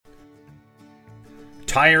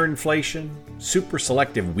tire inflation, super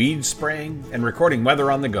selective weed spraying, and recording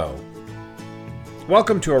weather on the go.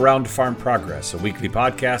 Welcome to Around Farm Progress, a weekly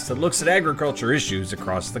podcast that looks at agriculture issues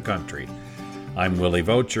across the country. I'm Willie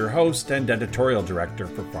Vogt, your host and editorial director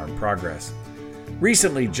for Farm Progress.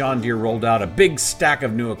 Recently, John Deere rolled out a big stack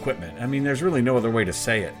of new equipment. There's really no other way to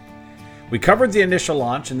say it. We covered the initial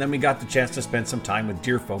launch, and then we got the chance to spend some time with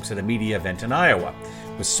Deere folks at a media event in Iowa.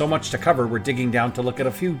 With so much to cover, we're digging down to look at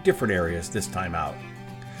a few different areas this time out.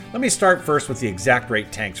 Let me start first with the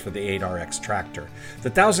ExactRate tanks for the 8RX tractor.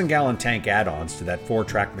 The 1,000-gallon tank add-ons to that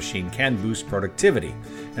 4-track machine can boost productivity,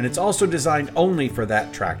 and it's also designed only for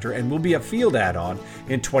that tractor and will be a field add-on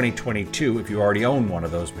in 2022 if you already own one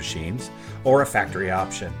of those machines, or a factory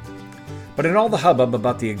option. But in all the hubbub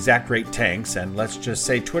about the ExactRate tanks, and let's just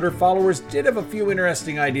say Twitter followers did have a few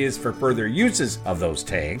interesting ideas for further uses of those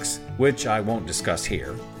tanks, which I won't discuss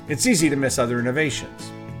here, it's easy to miss other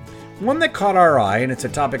innovations. One that caught our eye, and it's a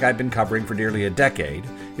topic I've been covering for nearly a decade,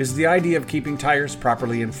 is the idea of keeping tires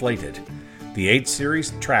properly inflated. The 8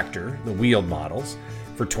 Series tractor, the wheeled models,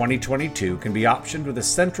 for 2022 can be optioned with a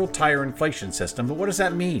central tire inflation system, but what does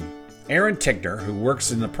that mean? Aaron Tickner, who works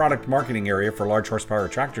in the product marketing area for large horsepower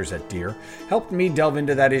tractors at Deere, helped me delve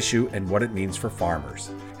into that issue and what it means for farmers.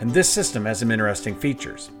 And this system has some interesting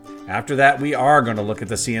features. After that, we are going to look at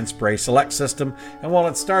the See & Spray Select system, and while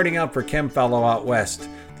it's starting out for Chemfellow out west,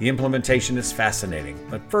 the implementation is fascinating.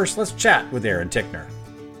 But first, let's chat with Aaron Tickner.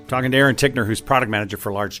 Talking to Aaron Tickner, who's product manager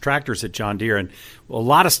for large tractors at John Deere. And a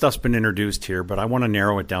lot of stuff's been introduced here, but I want to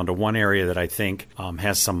narrow it down to one area that I think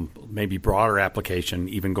has some maybe broader application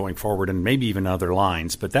even going forward and maybe even other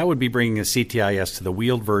lines. But that would be bringing a CTIS to the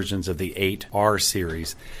wheeled versions of the 8R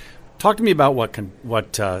series. Talk to me about what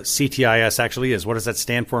CTIS actually is. What does that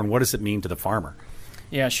stand for, and what does it mean to the farmer?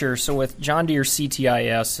 Yeah, sure. So with John Deere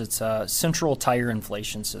CTIS, it's a central tire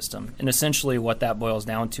inflation system. And essentially what that boils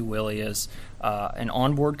down to, Willie, is an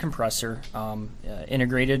onboard compressor,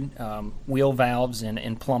 integrated wheel valves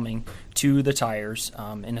and plumbing to the tires,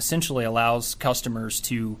 and essentially allows customers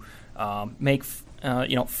to make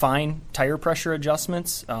fine tire pressure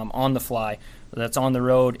adjustments on the fly. That's on the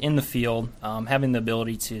road, in the field, having the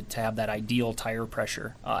ability to have that ideal tire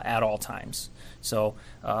pressure at all times. So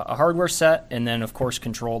a hardware set, and then of course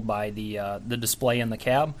controlled by the display in the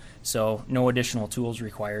cab. So no additional tools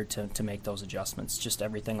required to make those adjustments. Just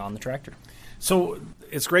everything on the tractor. So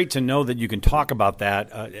it's great to know that you can talk about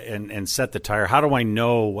that and set the tire. How do I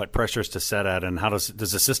know what pressures to set at, and how does the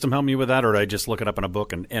system help me with that, or do I just look it up in a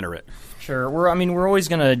book and enter it? Sure. We're always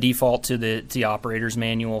going to default to the operator's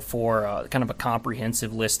manual for kind of a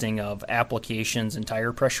comprehensive listing of applications and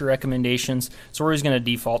tire pressure recommendations. So we're always going to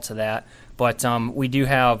default to that. But we do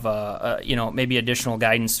have, maybe additional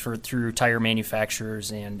guidance through tire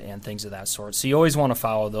manufacturers and things of that sort. So you always want to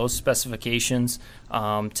follow those specifications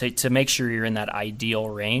to make sure you're in that ideal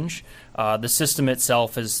range. The system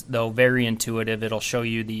itself is, though, very intuitive. It'll show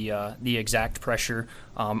you the exact pressure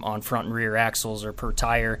on front and rear axles or per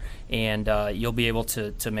tire, and you'll be able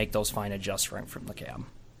to make those fine adjustments from the cab.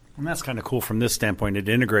 And that's kind of cool from this standpoint. It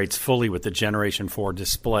integrates fully with the Generation 4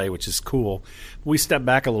 display, which is cool. We step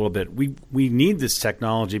back a little bit. We need this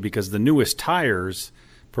technology because the newest tires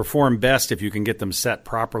perform best if you can get them set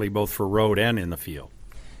properly both for road and in the field.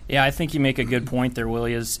 Yeah, I think you make a good point there,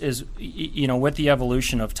 Willie, is with the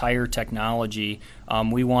evolution of tire technology,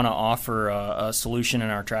 we want to offer a solution in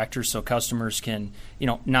our tractors so customers can,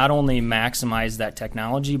 not only maximize that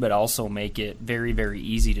technology, but also make it very, very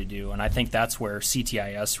easy to do. And I think that's where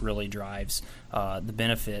CTIS really drives the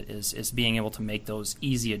benefit is being able to make those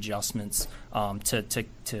easy adjustments to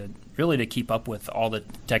keep up with all the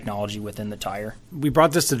technology within the tire. We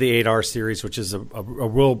brought this to the 8R series, which is a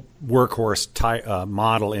real workhorse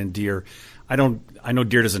model in Deere. I know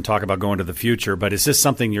Deere doesn't talk about going to the future, but is this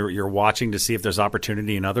something you're watching to see if there's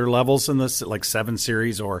opportunity in other levels in this, like 7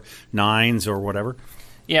 Series or 9s or whatever?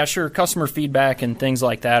 Yeah, sure. Customer feedback and things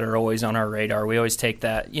like that are always on our radar. We always take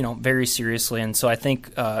that, very seriously. And so I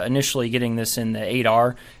think initially getting this in the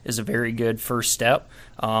 8R is a very good first step.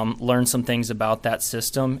 Learn some things about that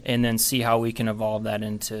system, and then see how we can evolve that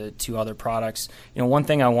into other products. One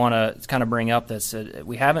thing I want to kind of bring up that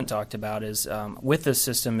we haven't talked about is with this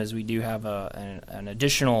system is we do have an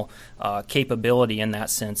additional capability in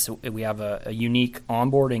that sense. We have a unique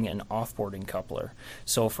onboarding and offboarding coupler.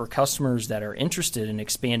 So for customers that are interested in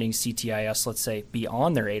expanding CTIS, let's say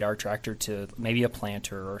beyond their 8R tractor to maybe a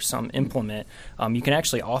planter or some implement, you can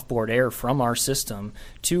actually offboard air from our system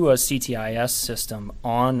to a CTIS system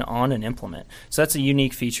on an implement. So that's a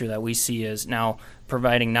unique feature that we see is now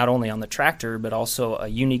providing not only on the tractor, but also a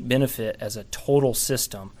unique benefit as a total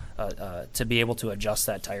system to be able to adjust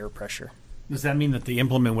that tire pressure. Does that mean that the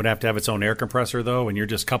implement would have to have its own air compressor, though, and you're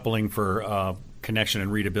just coupling for connection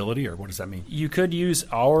and readability, or what does that mean? You could use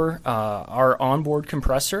our onboard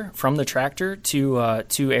compressor from the tractor to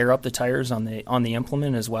air up the tires on the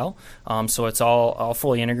implement as well. So it's all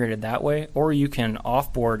fully integrated that way. Or you can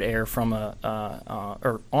offboard air from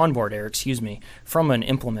or onboard air, from an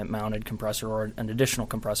implement mounted compressor or an additional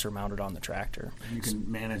compressor mounted on the tractor. You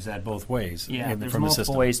can manage that both ways. Yeah, there's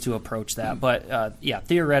multiple ways to approach that. But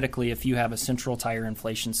theoretically, if you have a central tire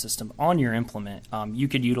inflation system on your implement, you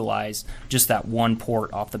could utilize just that one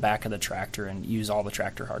port off the back of the tractor and use all the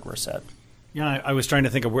tractor hardware set. Yeah, I was trying to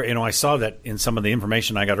think of where, I saw that in some of the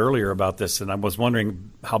information I got earlier about this, and I was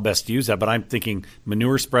wondering how best to use that. But I'm thinking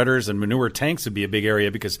manure spreaders and manure tanks would be a big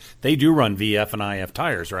area because they do run VF and IF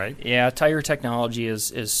tires, right? Yeah, tire technology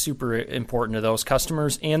is super important to those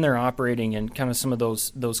customers, and they're operating in kind of some of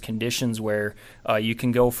those conditions where you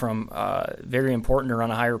can go from very important to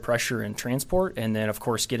run a higher pressure in transport, and then, of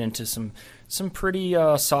course, get into some pretty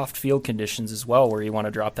soft field conditions as well where you want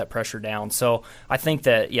to drop that pressure down. So I think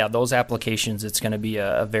that, those applications, it's going to be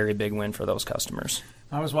a very big win for those customers.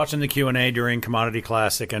 I was watching the Q&A during Commodity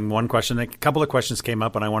Classic, and a couple of questions came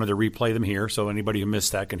up, and I wanted to replay them here so anybody who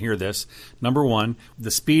missed that can hear this. Number one,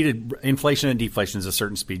 the speed, inflation and deflation is a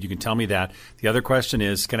certain speed. You can tell me that. The other question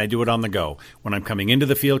is, can I do it on the go? When I'm coming into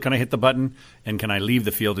the field, can I hit the button? And can I leave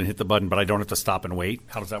the field and hit the button, but I don't have to stop and wait?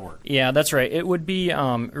 How does that work? Yeah, that's right. It would be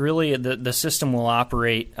really the system will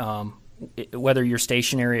operate whether you're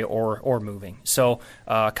stationary or moving. So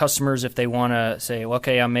customers, if they want to say,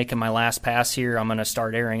 okay, I'm making my last pass here, I'm going to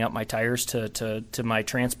start airing up my tires to my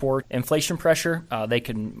transport inflation pressure, they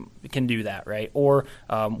can do that, right? Or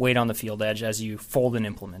wait on the field edge as you fold an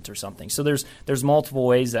implement or something. So there's multiple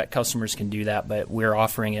ways that customers can do that, but we're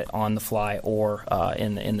offering it on the fly or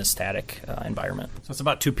in the static environment. So it's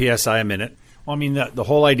about 2 PSI a minute. Well, I mean, the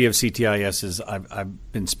whole idea of CTIS is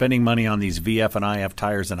I've been spending money on these VF and IF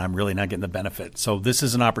tires, and I'm really not getting the benefit. So this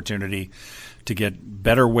is an opportunity to get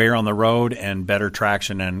better wear on the road and better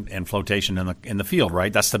traction and flotation in the field,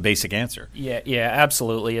 right? That's the basic answer. Yeah,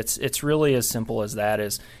 absolutely. It's really as simple as that,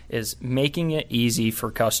 is making it easy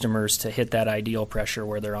for customers to hit that ideal pressure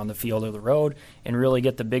where they're on the field or the road and really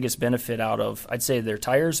get the biggest benefit out of, I'd say, their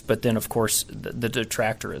tires, but then, of course, the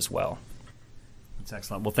tractor as well. That's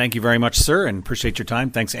excellent. Well, thank you very much, sir, and appreciate your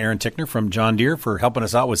time. Thanks, Aaron Tickner from John Deere, for helping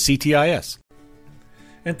us out with CTIS.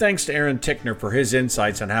 And thanks to Aaron Tickner for his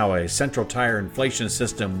insights on how a central tire inflation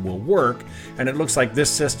system will work. And it looks like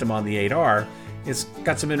this system on the 8R has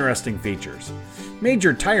got some interesting features.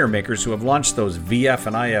 Major tire makers who have launched those VF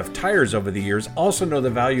and IF tires over the years also know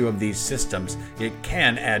the value of these systems. It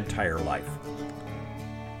can add tire life.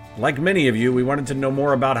 Like many of you, we wanted to know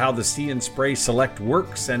more about how the See & Spray Select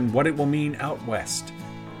works and what it will mean out west.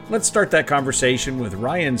 Let's start that conversation with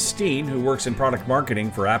Ryan Steen, who works in product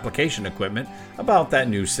marketing for application equipment, about that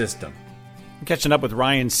new system. I'm catching up with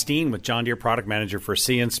Ryan Steen with John Deere Product Manager for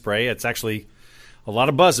See & Spray. It's actually a lot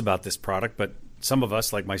of buzz about this product, but some of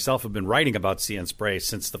us, like myself, have been writing about See & Spray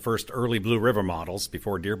since the first early Blue River models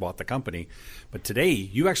before Deere bought the company. But today,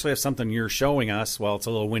 you actually have something you're showing us. Well, it's a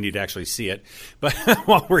little windy to actually see it, but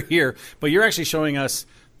while we're here. But you're actually showing us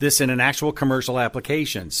this in an actual commercial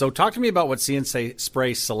application. So talk to me about what See &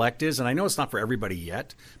 Spray Select is. And I know it's not for everybody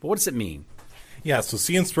yet, but what does it mean? Yeah, so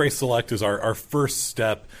See & Spray Select is our first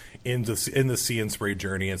step in the See & Spray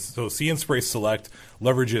journey. And so See & Spray Select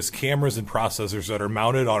leverages cameras and processors that are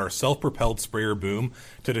mounted on our self-propelled sprayer boom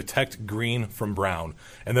to detect green from brown.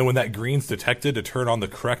 And then when that green's detected, to turn on the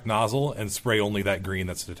correct nozzle and spray only that green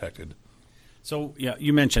that's detected. So, yeah,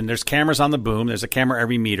 you mentioned there's cameras on the boom. There's a camera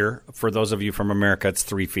every meter. For those of you from America, it's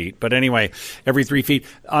 3 feet. But anyway, every 3 feet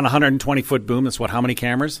on a 120-foot boom, that's how many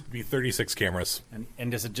cameras? It'd be 36 cameras.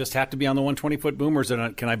 And does it just have to be on the 120-foot boom, or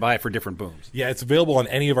can I buy it for different booms? Yeah, it's available on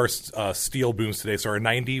any of our steel booms today. So our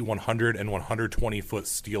 90, 100, and 120-foot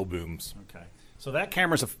steel booms. Okay. So that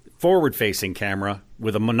camera's a forward-facing camera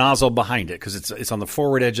with a nozzle behind it because it's on the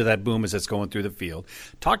forward edge of that boom as it's going through the field.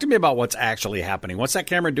 Talk to me about what's actually happening. What's that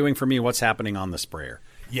camera doing for me? What's happening on the sprayer?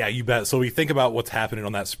 Yeah, you bet. So we think about what's happening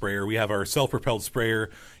on that sprayer. We have our self-propelled sprayer.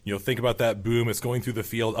 Think about that boom. It's going through the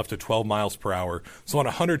field up to 12 miles per hour. So on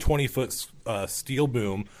a 120-foot steel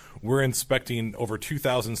boom, we're inspecting over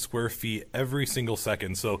 2,000 square feet every single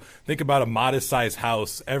second. So think about a modest-sized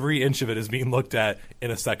house. Every inch of it is being looked at in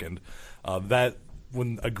a second. That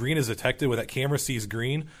when a green is detected, when that camera sees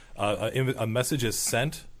green, a message is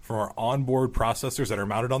sent from our onboard processors that are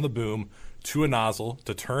mounted on the boom to a nozzle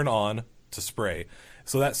to turn on to spray.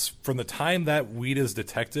 So that's from the time that weed is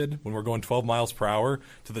detected when we're going 12 miles per hour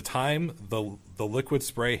to the time the liquid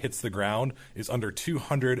spray hits the ground is under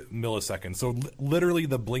 200 milliseconds. So literally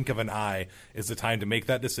the blink of an eye is the time to make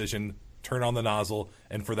that decision, turn on the nozzle,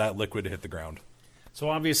 and for that liquid to hit the ground. So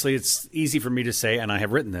obviously it's easy for me to say, and I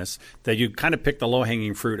have written this, that you kind of pick the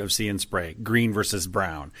low-hanging fruit of See & Spray, green versus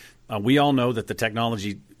brown. We all know that the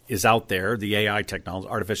technology is out there. The AI technology,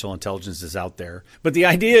 artificial intelligence is out there. But the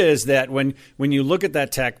idea is that when you look at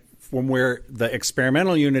that tech from where the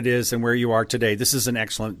experimental unit is and where you are today, this is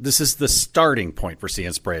the starting point for See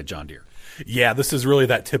 & Spray at John Deere. Yeah, this is really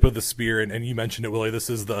that tip of the spear, and you mentioned it, Willie. This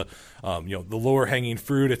is the the lower hanging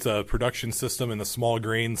fruit. It's a production system in the small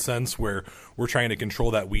grain sense where we're trying to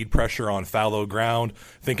control that weed pressure on fallow ground.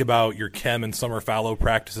 Think about your chem and summer fallow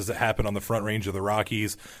practices that happen on the Front Range of the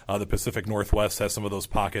Rockies. The Pacific Northwest has some of those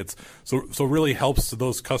pockets. So really helps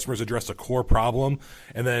those customers address a core problem,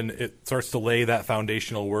 and then it starts to lay that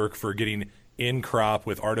foundational work for getting in crop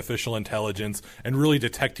with artificial intelligence and really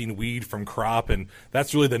detecting weed from crop. And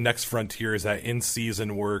that's really the next frontier, is that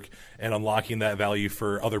in-season work and unlocking that value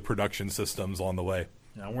for other production systems along the way.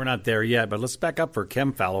 Now, we're not there yet, but let's back up for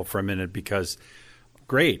chem fallow for a minute, because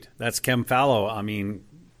great, that's chem fallow. I mean,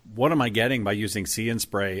 what am I getting by using See &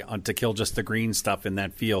 Spray to kill just the green stuff in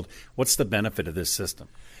that field? What's the benefit of this system?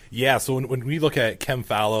 Yeah, so when we look at chem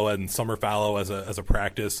fallow and summer fallow as a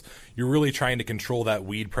practice, you're really trying to control that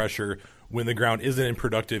weed pressure when the ground isn't in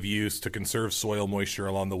productive use to conserve soil moisture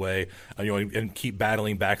along the way, and keep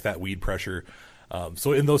battling back that weed pressure.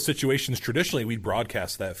 So in those situations, traditionally, we'd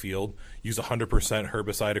broadcast that field, use 100%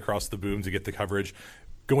 herbicide across the boom to get the coverage.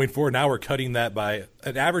 Going forward, now we're cutting that by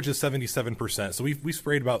an average of 77%. So we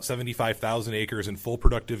sprayed about 75,000 acres in full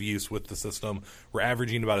productive use with the system. We're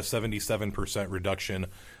averaging about a 77% reduction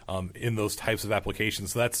in those types of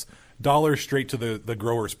applications. So that's dollars straight to the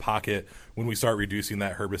grower's pocket when we start reducing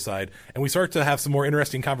that herbicide. And we start to have some more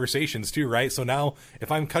interesting conversations too, right? So now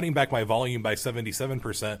if I'm cutting back my volume by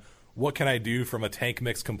 77%, what can I do from a tank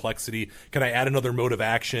mix complexity? Can I add another mode of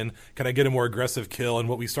action? Can I get a more aggressive kill? And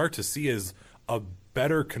what we start to see is a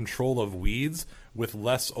better control of weeds with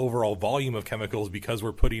less overall volume of chemicals, because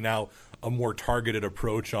we're putting out a more targeted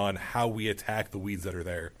approach on how we attack the weeds that are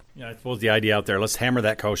there. Yeah, I suppose the idea out there, let's hammer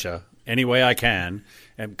that kochia any way I can,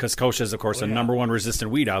 and because kochia is, of course, number one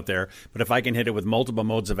resistant weed out there. But if I can hit it with multiple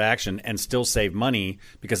modes of action and still save money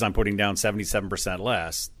because I'm putting down 77%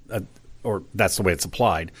 less, or that's the way it's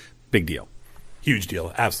applied, big deal. Huge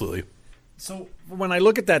deal, absolutely. So when I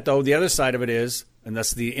look at that, though, the other side of it is, and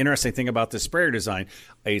that's the interesting thing about this sprayer design,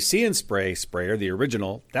 a See & Spray sprayer, the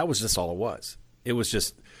original, that was just all it was. It was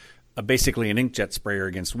just basically an inkjet sprayer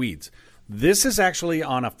against weeds. This is actually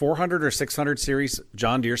on a 400 or 600 series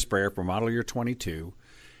John Deere sprayer for model year 22.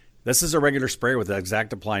 This is a regular sprayer with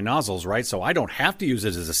ExactApply nozzles, right? So I don't have to use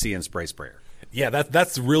it as a See & Spray sprayer. Yeah,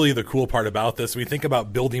 that's really the cool part about this. When we think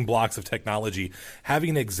about building blocks of technology,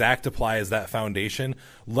 having ExactApply as that foundation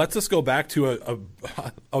lets us go back to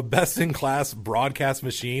a best-in-class broadcast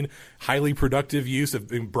machine, highly productive use of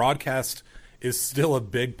broadcast is still a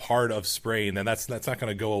big part of spraying, and that's not going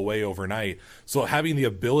to go away overnight. So having the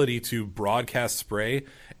ability to broadcast spray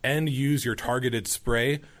and use your targeted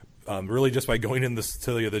spray, really just by going in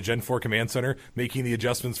to the Gen 4 Command Center, making the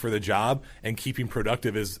adjustments for the job, and keeping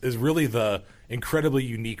productive is really the incredibly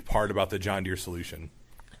unique part about the John Deere solution.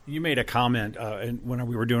 You made a comment when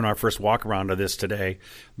we were doing our first walk around of this today.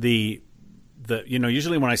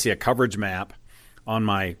 Usually when I see a coverage map on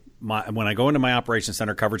my when I go into my operations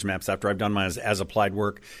center coverage maps after I've done my as applied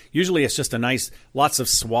work, usually it's just lots of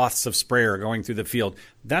swaths of sprayer going through the field.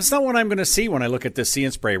 That's not what I'm going to see when I look at this See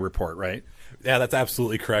 & Spray report, right? Yeah, that's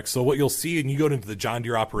absolutely correct. So what you'll see, and you go into the John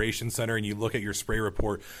Deere Operations Center and you look at your spray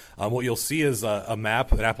report, what you'll see is a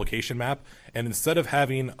map, an application map, and instead of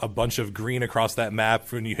having a bunch of green across that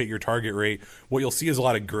map when you hit your target rate, what you'll see is a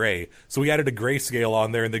lot of gray. So we added a gray scale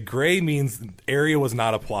on there, and the gray means area was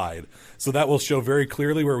not applied. So that will show very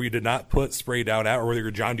clearly where we did not put spray down at, or whether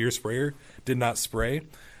your John Deere sprayer did not spray.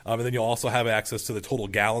 And then you'll also have access to the total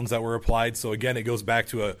gallons that were applied. So again, it goes back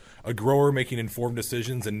to a grower making informed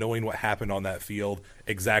decisions and knowing what happened on that field,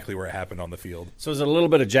 exactly where it happened on the field. So is it a little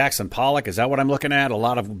bit of Jackson Pollock? Is that what I'm looking at? A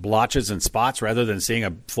lot of blotches and spots rather than seeing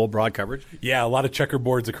a full broad coverage? Yeah, a lot of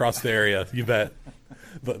checkerboards across the area. You bet.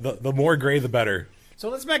 The more gray, the better. So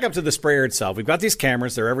let's back up to the sprayer itself. We've got these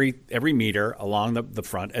cameras. They're every meter along the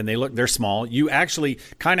front, and they're small. You actually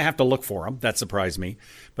kind of have to look for them. That surprised me.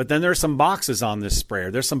 But then there's some boxes on this sprayer.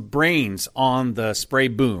 There's some brains on the spray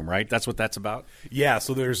boom, right? That's what that's about? Yeah,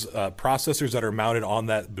 so there's processors that are mounted on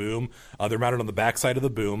that boom. They're mounted on the backside of the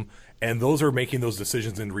boom. And those are making those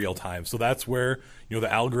decisions in real time. So that's where, the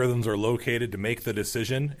algorithms are located to make the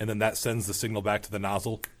decision, and then that sends the signal back to the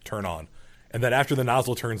nozzle, turn on. And then after the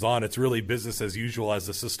nozzle turns on, it's really business as usual as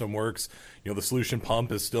the system works. The solution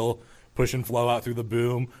pump is still pushing flow out through the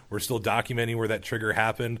boom. We're still documenting where that trigger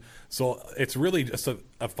happened. So it's really just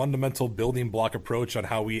a fundamental building block approach on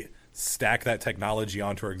how we stack that technology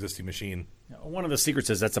onto our existing machine. One of the secrets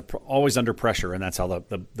is that's always under pressure, and that's how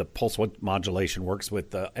the pulse modulation works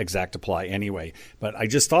with the ExactApply anyway. But I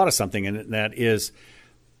just thought of something, and that is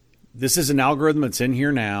this is an algorithm that's in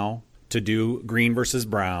here now to do green versus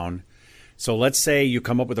brown. So let's say you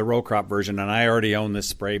come up with a row crop version, and I already own this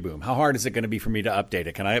spray boom. How hard is it going to be for me to update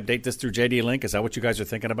it? Can I update this through JD Link? Is that what you guys are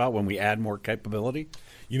thinking about when we add more capability?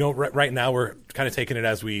 Right now we're kind of taking it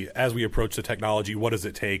as we approach the technology. What does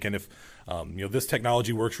it take? And if this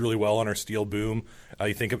technology works really well on our steel boom,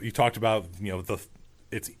 you talked about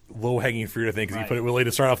it's low hanging fruit, I think, because you put it really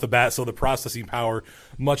to start off the bat. So the processing power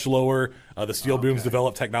much lower. The steel booms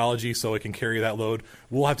develop technology so it can carry that load.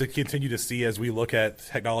 We'll have to continue to see as we look at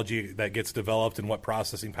technology that gets developed and what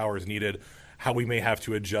processing power is needed, how we may have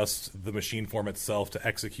to adjust the machine form itself to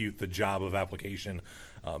execute the job of application.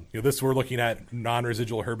 This we're looking at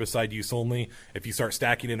non-residual herbicide use only. If you start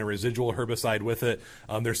stacking in a residual herbicide with it,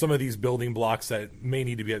 there's some of these building blocks that may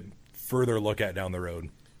need to be a further look at down the road.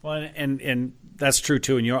 Well, and that's true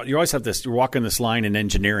too. And you always have this. You're walking this line in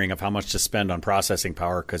engineering of how much to spend on processing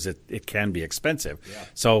power because it can be expensive. Yeah.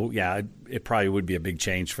 So it probably would be a big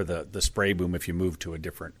change for the spray boom if you move to a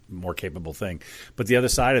different, more capable thing. But the other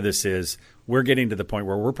side of this is we're getting to the point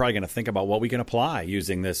where we're probably going to think about what we can apply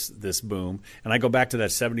using this boom. And I go back to that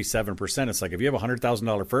 77%. It's like if you have a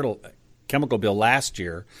 $100,000 chemical bill last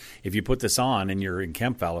year, if you put this on and you're in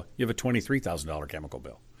Chem Fallow, you have a $23,000 chemical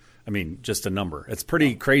bill. I mean, just a number. It's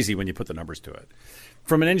pretty crazy when you put the numbers to it.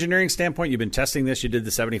 From an engineering standpoint, you've been testing this. You did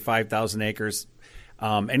the 75,000 acres.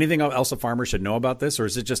 Anything else a farmer should know about this, or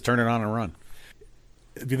is it just turn it on and run?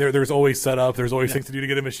 I mean, there's always setup. There's always things to do to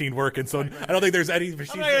get a machine working. So I don't think there's any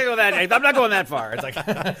machine. I'm not going that far. It's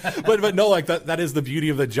like, but no, like that is the beauty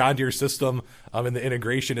of the John Deere system and the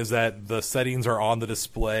integration is that the settings are on the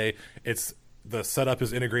display. The setup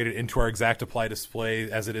is integrated into our ExactApply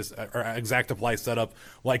display as it is our ExactApply setup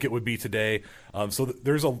like it would be today. So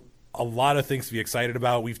there's a lot of things to be excited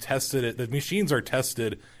about. We've tested it. The machines are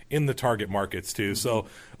tested in the target markets too. So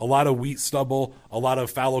a lot of wheat stubble, a lot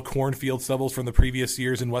of fallow cornfield stubbles from the previous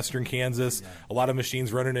years in western Kansas, a lot of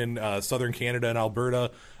machines running in southern Canada and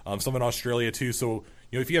Alberta, some in Australia too. So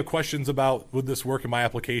if you have questions about would this work in my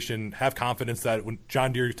application, have confidence that when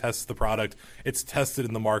John Deere tests the product, it's tested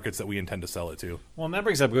in the markets that we intend to sell it to. Well, and that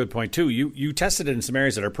brings up a good point too. You tested it in some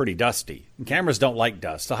areas that are pretty dusty, and cameras don't like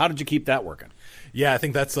dust. So how did you keep that working? Yeah, I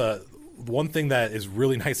think that's one thing that is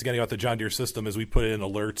really nice again about the John Deere system is we put in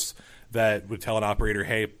alerts that would tell an operator,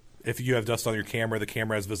 hey, if you have dust on your camera, the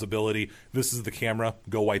camera has visibility. This is the camera.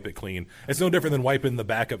 Go wipe it clean. It's no different than wiping the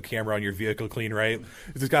backup camera on your vehicle clean, right?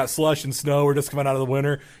 If it's got slush and snow or just coming out of the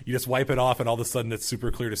winter, you just wipe it off and all of a sudden it's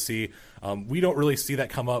super clear to see. We don't really see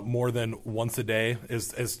that come up more than once a day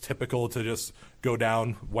is typical to just go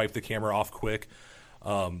down, wipe the camera off quick.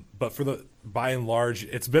 But by and large,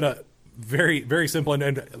 it's been a very, very simple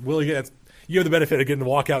and Willie, you have the benefit of getting to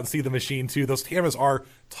walk out and see the machine too. Those cameras are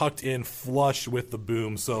tucked in flush with the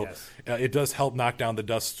boom, so it does help knock down the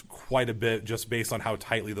dust quite a bit just based on how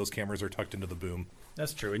tightly those cameras are tucked into the boom.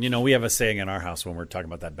 That's true. And we have a saying in our house when we're talking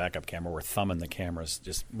about that backup camera, we're thumbing the cameras,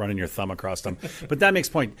 just running your thumb across them. But that makes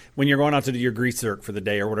point. When you're going out to do your grease zerk for the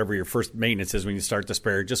day or whatever your first maintenance is when you start the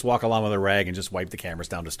sprayer, just walk along with a rag and just wipe the cameras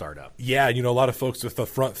down to start up. Yeah, a lot of folks with the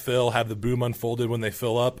front fill have the boom unfolded when they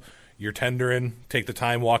fill up. You're tendering, take the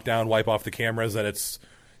time, walk down, wipe off the cameras, and it's,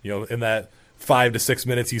 in that 5 to 6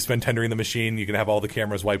 minutes you spend tendering the machine, you can have all the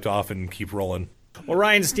cameras wiped off and keep rolling. Well,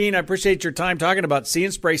 Ryan Steen, I appreciate your time talking about See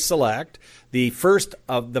 & Spray Select, the first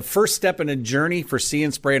step in a journey for See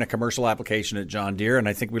 & Spray in a commercial application at John Deere, and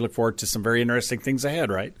I think we look forward to some very interesting things ahead,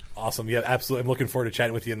 right? Awesome. Yeah, absolutely. I'm looking forward to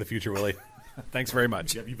chatting with you in the future, Willie. Thanks very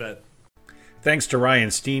much. Yep, you bet. Thanks to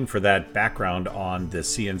Ryan Steen for that background on the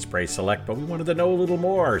See & Spray Select, but we wanted to know a little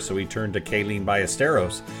more, so we turned to Kayleen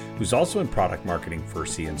Ballesteros, who's also in product marketing for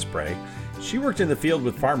See & Spray. She worked in the field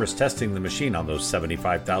with farmers testing the machine on those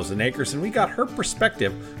 75,000 acres, and we got her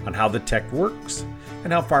perspective on how the tech works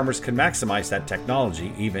and how farmers can maximize that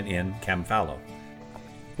technology even in Chem Fallow.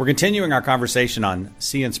 We're continuing our conversation on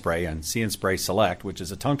See & Spray and See & Spray Select, which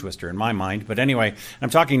is a tongue twister in my mind. But anyway, I'm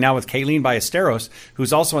talking now with Kayleen Ballesteros,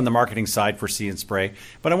 who's also on the marketing side for See & Spray.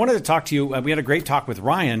 But I wanted to talk to you. We had a great talk with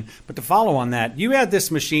Ryan, but to follow on that, you had this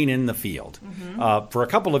machine in the field for a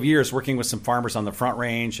couple of years working with some farmers on the Front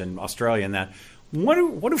Range and Australia and that. What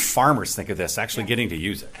do farmers think of this, actually getting to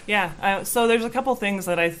use it? Yeah, so there's a couple things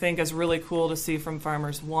that I think is really cool to see from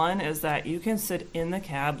farmers. One is that you can sit in the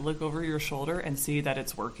cab, look over your shoulder, and see that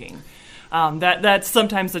it's working. That's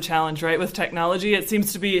sometimes the challenge, right? With technology, it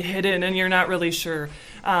seems to be hidden and you're not really sure.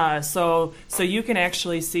 So you can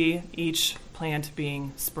actually see each plant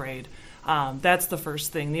being sprayed. That's the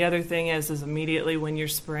first thing. The other thing is immediately when you're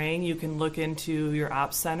spraying, you can look into your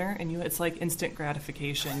ops center, and it's like instant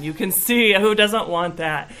gratification. You can see who doesn't want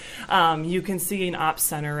that. You can see an ops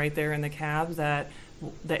center right there in the cab that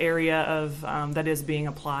the area of that is being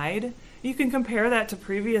applied. You can compare that to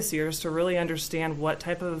previous years to really understand what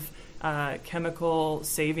type of chemical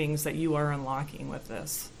savings that you are unlocking with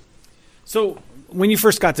this. So when you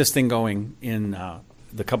first got this thing going in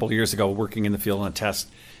the couple of years ago, working in the field on a test,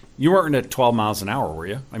 you weren't at 12 miles an hour, were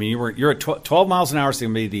you? I mean, you're at 12 miles an hour is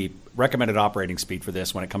going to be the recommended operating speed for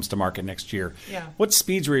this when it comes to market next year. Yeah. What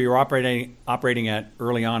speeds were you operating at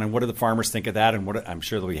early on, and what do the farmers think of that? And I'm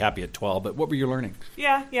sure they'll be happy at 12. But what were you learning?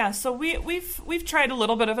 Yeah. So we've tried a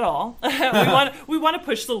little bit of it all. we want to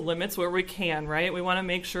push the limits where we can, right? We want to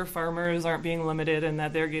make sure farmers aren't being limited and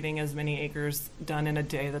that they're getting as many acres done in a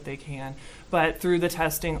day that they can. But through the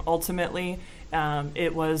testing, ultimately,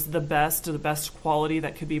 it was the best quality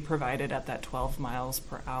that could be provided at that 12 miles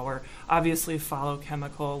per hour. Obviously, follow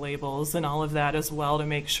chemical labels and all of that as well to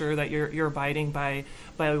make sure that you're abiding by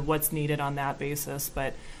what's needed on that basis.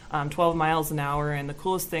 But 12 miles an hour, and the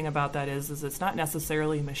coolest thing about that is it's not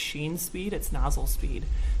necessarily machine speed, it's nozzle speed.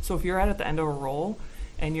 So if you're at the end of a roll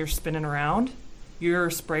and you're spinning around,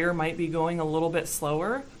 your sprayer might be going a little bit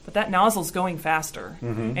slower, but that nozzle's going faster.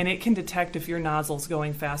 Mm-hmm. And it can detect if your nozzle's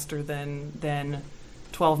going faster than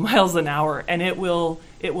 12 miles an hour, and it will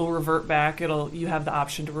revert back. You have the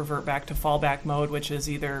option to revert back to fallback mode, which is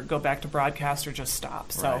either go back to broadcast or just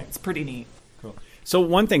stop. So It's pretty neat. Cool. So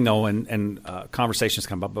one thing though, and conversations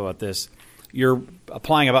come up about this, you're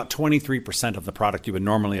applying about 23% of the product you would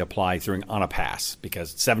normally apply on a pass,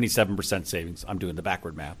 because 77% savings. I'm doing the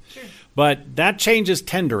backward math. Sure. But that changes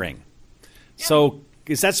tendering. Yeah. So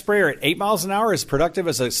is that sprayer at 8 miles an hour as productive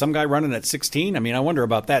as some guy running at 16? I mean, I wonder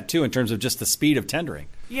about that too in terms of just the speed of tendering.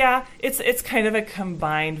 Yeah, it's kind of a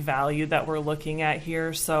combined value that we're looking at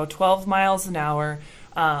here. So 12 miles an hour.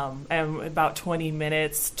 And about 20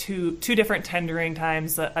 minutes, two different tendering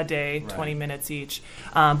times a day, right. 20 minutes each.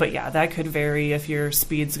 But yeah, that could vary if your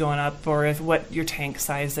speed's going up or if what your tank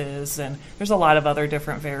size is. And there's a lot of other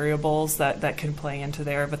different variables that can play into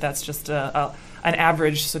there, but that's just an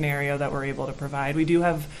average scenario that we're able to provide. We do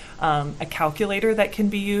have a calculator that can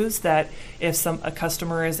be used that if a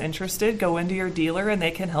customer is interested, go into your dealer and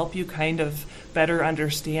they can help you kind of better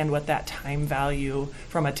understand what that time value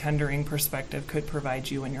from a tendering perspective could provide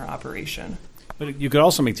you in your operation. But you could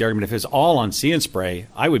also make the argument if it's all on See and Spray,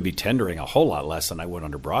 I would be tendering a whole lot less than I would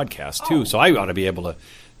under broadcast too. So I ought to be able to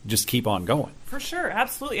just keep on going. For sure,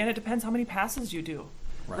 absolutely. And it depends how many passes you do.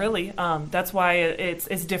 Right. Really, that's why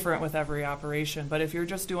it's different with every operation. But if you're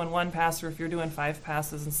just doing one pass or if you're doing 5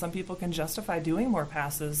 passes, and some people can justify doing more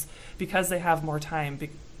passes because they have more time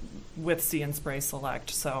with See and Spray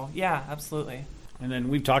Select. So yeah, absolutely. And then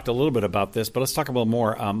we've talked a little bit about this, but let's talk about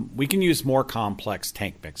more. We can use more complex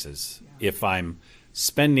tank mixes if I'm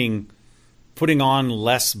putting on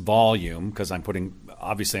less volume, because I'm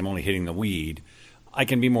only hitting the weed. I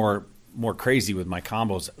can be more crazy with my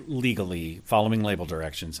combos legally, following label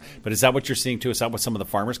directions. But is that what you're seeing too? Is that what some of the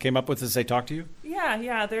farmers came up with as they talked to you?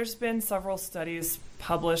 Yeah. There's been several studies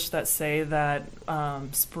published that say that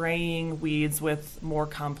spraying weeds with more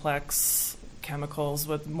complex chemicals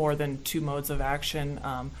with more than 2 modes of action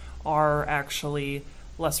are actually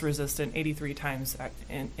less resistant, 83 times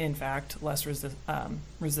in fact less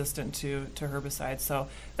resistant to herbicides. So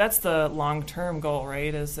that's the long-term goal,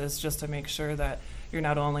 right, is just to make sure that you're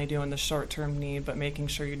not only doing the short-term need, but making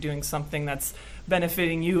sure you're doing something that's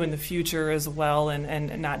benefiting you in the future as well,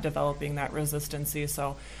 and not developing that resistancy.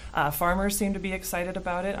 So farmers seem to be excited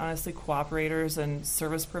about it. Honestly, cooperators and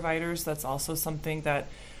service providers, that's also something that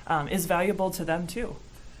is valuable to them too.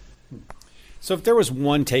 So if there was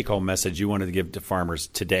one take-home message you wanted to give to farmers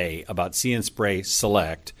today about See and Spray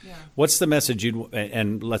Select, what's the message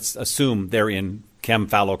and let's assume they're in chem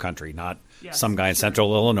fallow country, not some guy in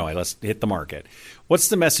central Illinois. Let's hit the market. What's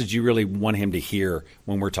the message you really want him to hear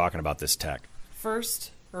when we're talking about this tech?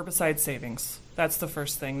 First, herbicide savings. That's the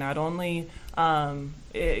first thing. Not only can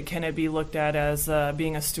it be looked at as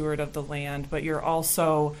being a steward of the land, but you're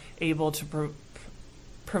also able to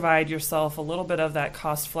provide yourself a little bit of that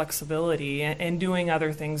cost flexibility and doing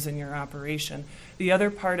other things in your operation. The other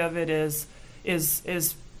part of it is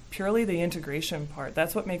purely the integration part.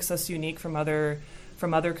 That's what makes us unique from other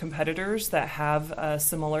from other competitors that have a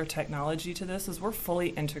similar technology to this is we're fully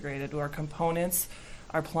integrated. Our components,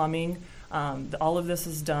 our plumbing, all of this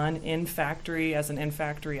is done in factory as an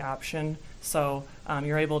in-factory option. So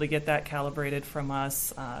you're able to get that calibrated from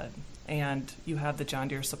us, and you have the John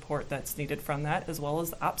Deere support that's needed from that, as well as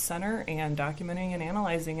the Ops Center and documenting and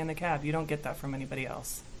analyzing in the cab. You don't get that from anybody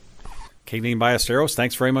else. Kayleen Ballesteros,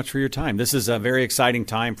 thanks very much for your time. This is a very exciting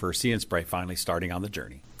time for See & Spray finally starting on the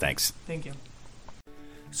journey. Thanks. Thank you.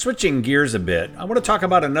 Switching gears a bit, I want to talk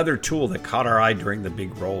about another tool that caught our eye during the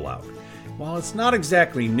big rollout. While it's not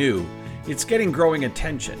exactly new, it's getting growing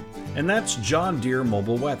attention, and that's John Deere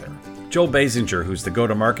Mobile Weather. Joel Basinger, who's the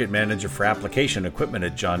go-to-market manager for application equipment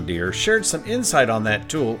at John Deere, shared some insight on that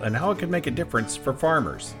tool and how it can make a difference for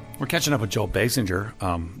farmers. We're catching up with Joel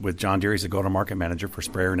Basinger with John Deere. He's the go-to-market manager for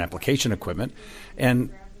sprayer and application equipment.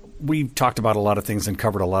 And we talked about a lot of things and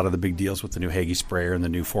covered a lot of the big deals with the new Hagie sprayer and the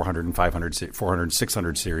new 400 and 500, 400 and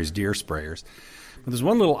 600 series Deere sprayers. But there's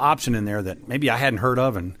one little option in there that maybe I hadn't heard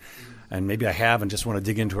of, and maybe I have and just want to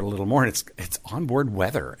dig into it a little more. And it's onboard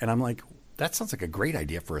weather. And I'm like, that sounds like a great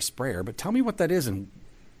idea for a sprayer, but tell me what that is and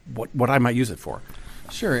what I might use it for.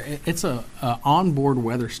 Sure. It's a onboard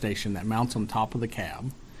weather station that mounts on top of the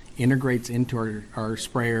cab, integrates into our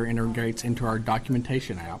sprayer, integrates into our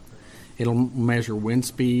documentation app. It'll measure wind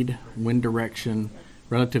speed, wind direction,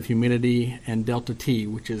 relative humidity, and delta T,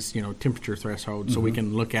 which is temperature threshold, so we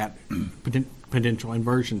can look at potential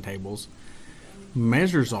inversion tables.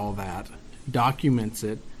 Measures all that, documents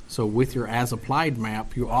it. So with your as-applied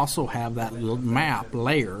map, you also have that map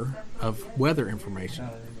layer of weather information.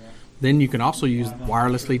 Then you can also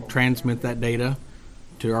wirelessly transmit that data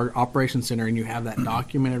to our operations center, and you have that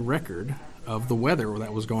documented record of the weather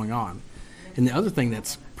that was going on. And the other thing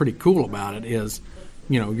that's pretty cool about it is,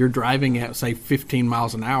 you're driving at, say, 15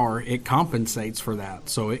 miles an hour, it compensates for that.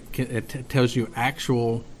 So it tells you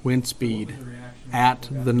actual wind speed at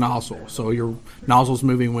the nozzle. So your nozzle's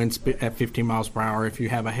moving wind speed at 15 miles per hour. If you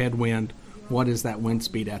have a headwind, what is that wind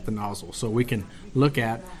speed at the nozzle? So we can look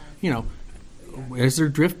at, is there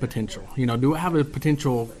drift potential? Do I have a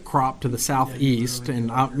potential crop to the southeast, and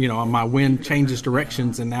my wind changes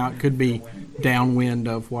directions, and now it could be downwind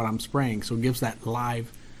of what I'm spraying. So it gives that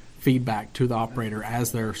live feedback to the operator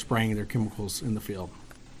as they're spraying their chemicals in the field.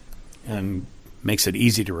 And makes it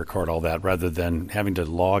easy to record all that rather than having to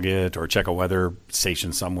log it or check a weather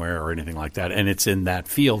station somewhere or anything like that. And it's in that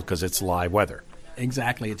field because it's live weather.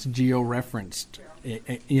 Exactly. It's geo-referenced.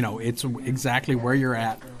 It's exactly where you're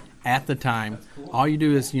at the time. All you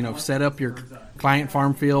do is, set up your client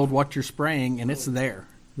farm field, what you're spraying, and it's there.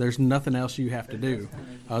 There's nothing else you have to do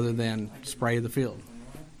other than spray the field.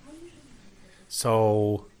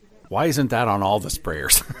 So why isn't that on all the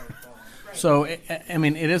sprayers? So, it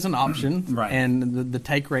is an option, right, and the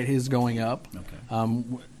take rate is going up.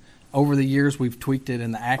 Okay. Over the years, we've tweaked it,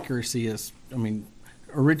 and the accuracy is,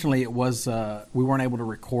 originally it was, we weren't able to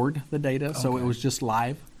record the data, so it was just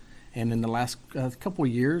live. And in the last couple of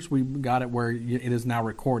years, we got it where it is now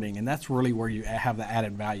recording, and that's really where you have the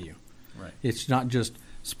added value. Right. It's not just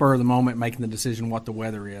spur of the moment making the decision what the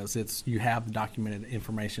weather is. It's you have documented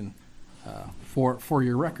information for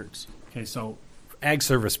your records. Okay, so ag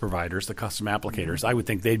service providers, the custom applicators, I would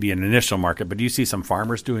think they'd be an initial market, but do you see some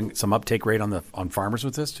farmers doing some uptake rate on farmers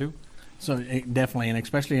with this too? So definitely, and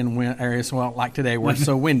especially in areas like today where it's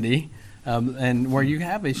so windy, and where you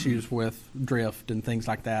have issues with drift and things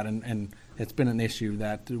like that, and it's been an issue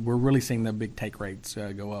that we're really seeing the big take rates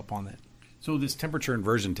go up on it. So this temperature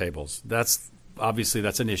inversion tables, that's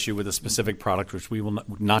an issue with a specific product, which we will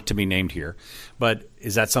not to be named here. But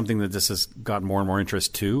is that something that this has got more and more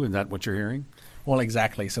interest too? Is that what you're hearing? Well,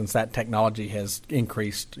 exactly. Since that technology has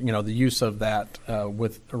increased, the use of that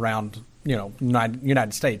around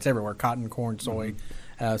United States everywhere, cotton, corn, soy.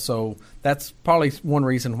 So that's probably one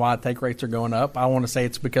reason why take rates are going up. I want to say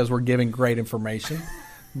it's because we're giving great information,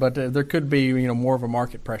 but there could be more of a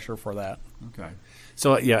market pressure for that. Okay.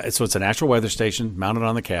 So it's an actual weather station mounted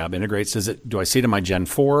on the cab, integrates. Do I see it in my Gen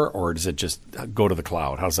 4 or does it just go to the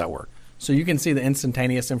cloud? How does that work? So you can see the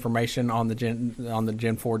instantaneous information on the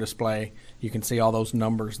Gen 4 display. You can see all those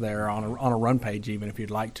numbers there on a run page even if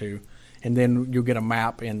you'd like to. And then you'll get a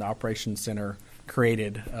map in the operations center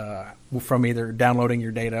created from either downloading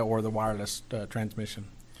your data or the wireless transmission.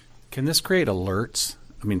 Can this create alerts?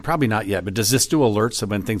 Probably not yet, but does this do alerts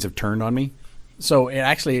of when things have turned on me? So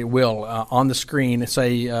it will on the screen.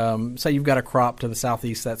 Say you've got a crop to the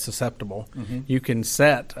southeast that's susceptible. Mm-hmm. You can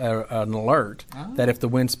set an alert that if the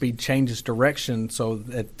wind speed changes direction, so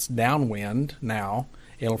it's downwind now,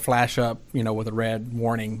 it'll flash up, with a red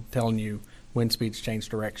warning telling you wind speeds change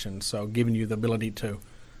direction. So giving you the ability to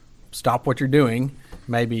stop what you're doing,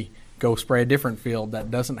 maybe go spray a different field that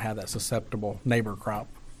doesn't have that susceptible neighbor crop.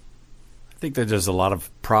 I think that there's a lot of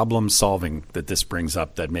problem solving that this brings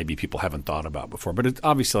up that maybe people haven't thought about before. But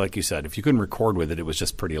obviously, like you said, if you couldn't record with it, it was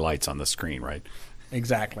just pretty lights on the screen, right?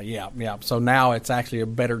 Exactly, yeah. So now it's actually a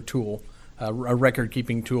better tool, a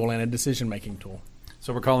record-keeping tool and a decision-making tool.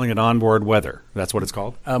 So we're calling it onboard weather. That's what it's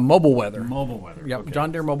called? Mobile weather. Mobile weather. Yep, okay.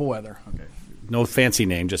 John Deere mobile weather. Okay. No fancy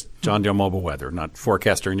name, just John Deere mobile weather, not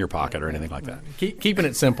forecaster in your pocket or anything like that. Keeping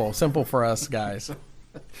it simple for us guys.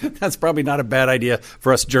 That's probably not a bad idea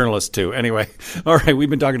for us journalists, too. Anyway, all right, we've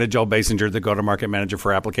been talking to Joel Basinger, the go-to-market manager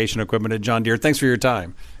for application equipment at John Deere. Thanks for your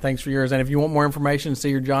time. Thanks for yours. And if you want more information, see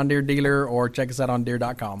your John Deere dealer or check us out on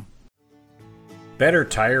Deere.com. Better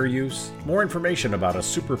tire use, more information about a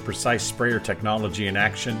super precise sprayer technology in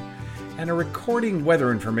action, and a recording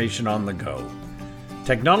weather information on the go.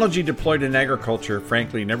 Technology deployed in agriculture,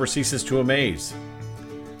 frankly, never ceases to amaze.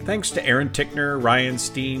 Thanks to Aaron Tickner, Ryan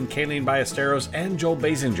Steen, Kayleen Ballesteros, and Joel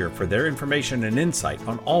Basinger for their information and insight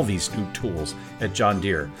on all these new tools at John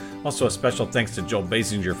Deere. Also, a special thanks to Joel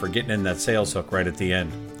Basinger for getting in that sales hook right at the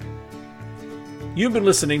end. You've been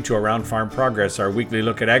listening to Around Farm Progress, our weekly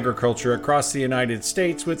look at agriculture across the United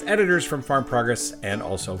States with editors from Farm Progress and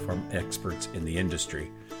also from experts in the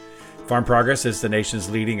industry. Farm Progress is the nation's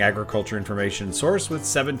leading agriculture information source with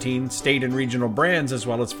 17 state and regional brands as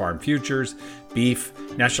well as Farm Futures, Beef,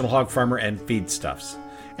 National Hog Farmer, and Feedstuffs,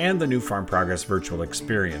 and the new Farm Progress virtual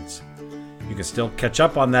experience. You can still catch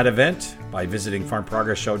up on that event by visiting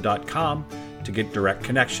farmprogressshow.com to get direct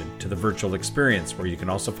connection to the virtual experience where you can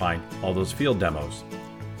also find all those field demos.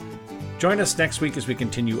 Join us next week as we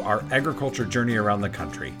continue our agriculture journey around the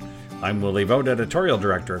country. I'm Willie Vogt, Editorial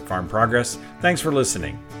Director at Farm Progress. Thanks for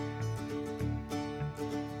listening.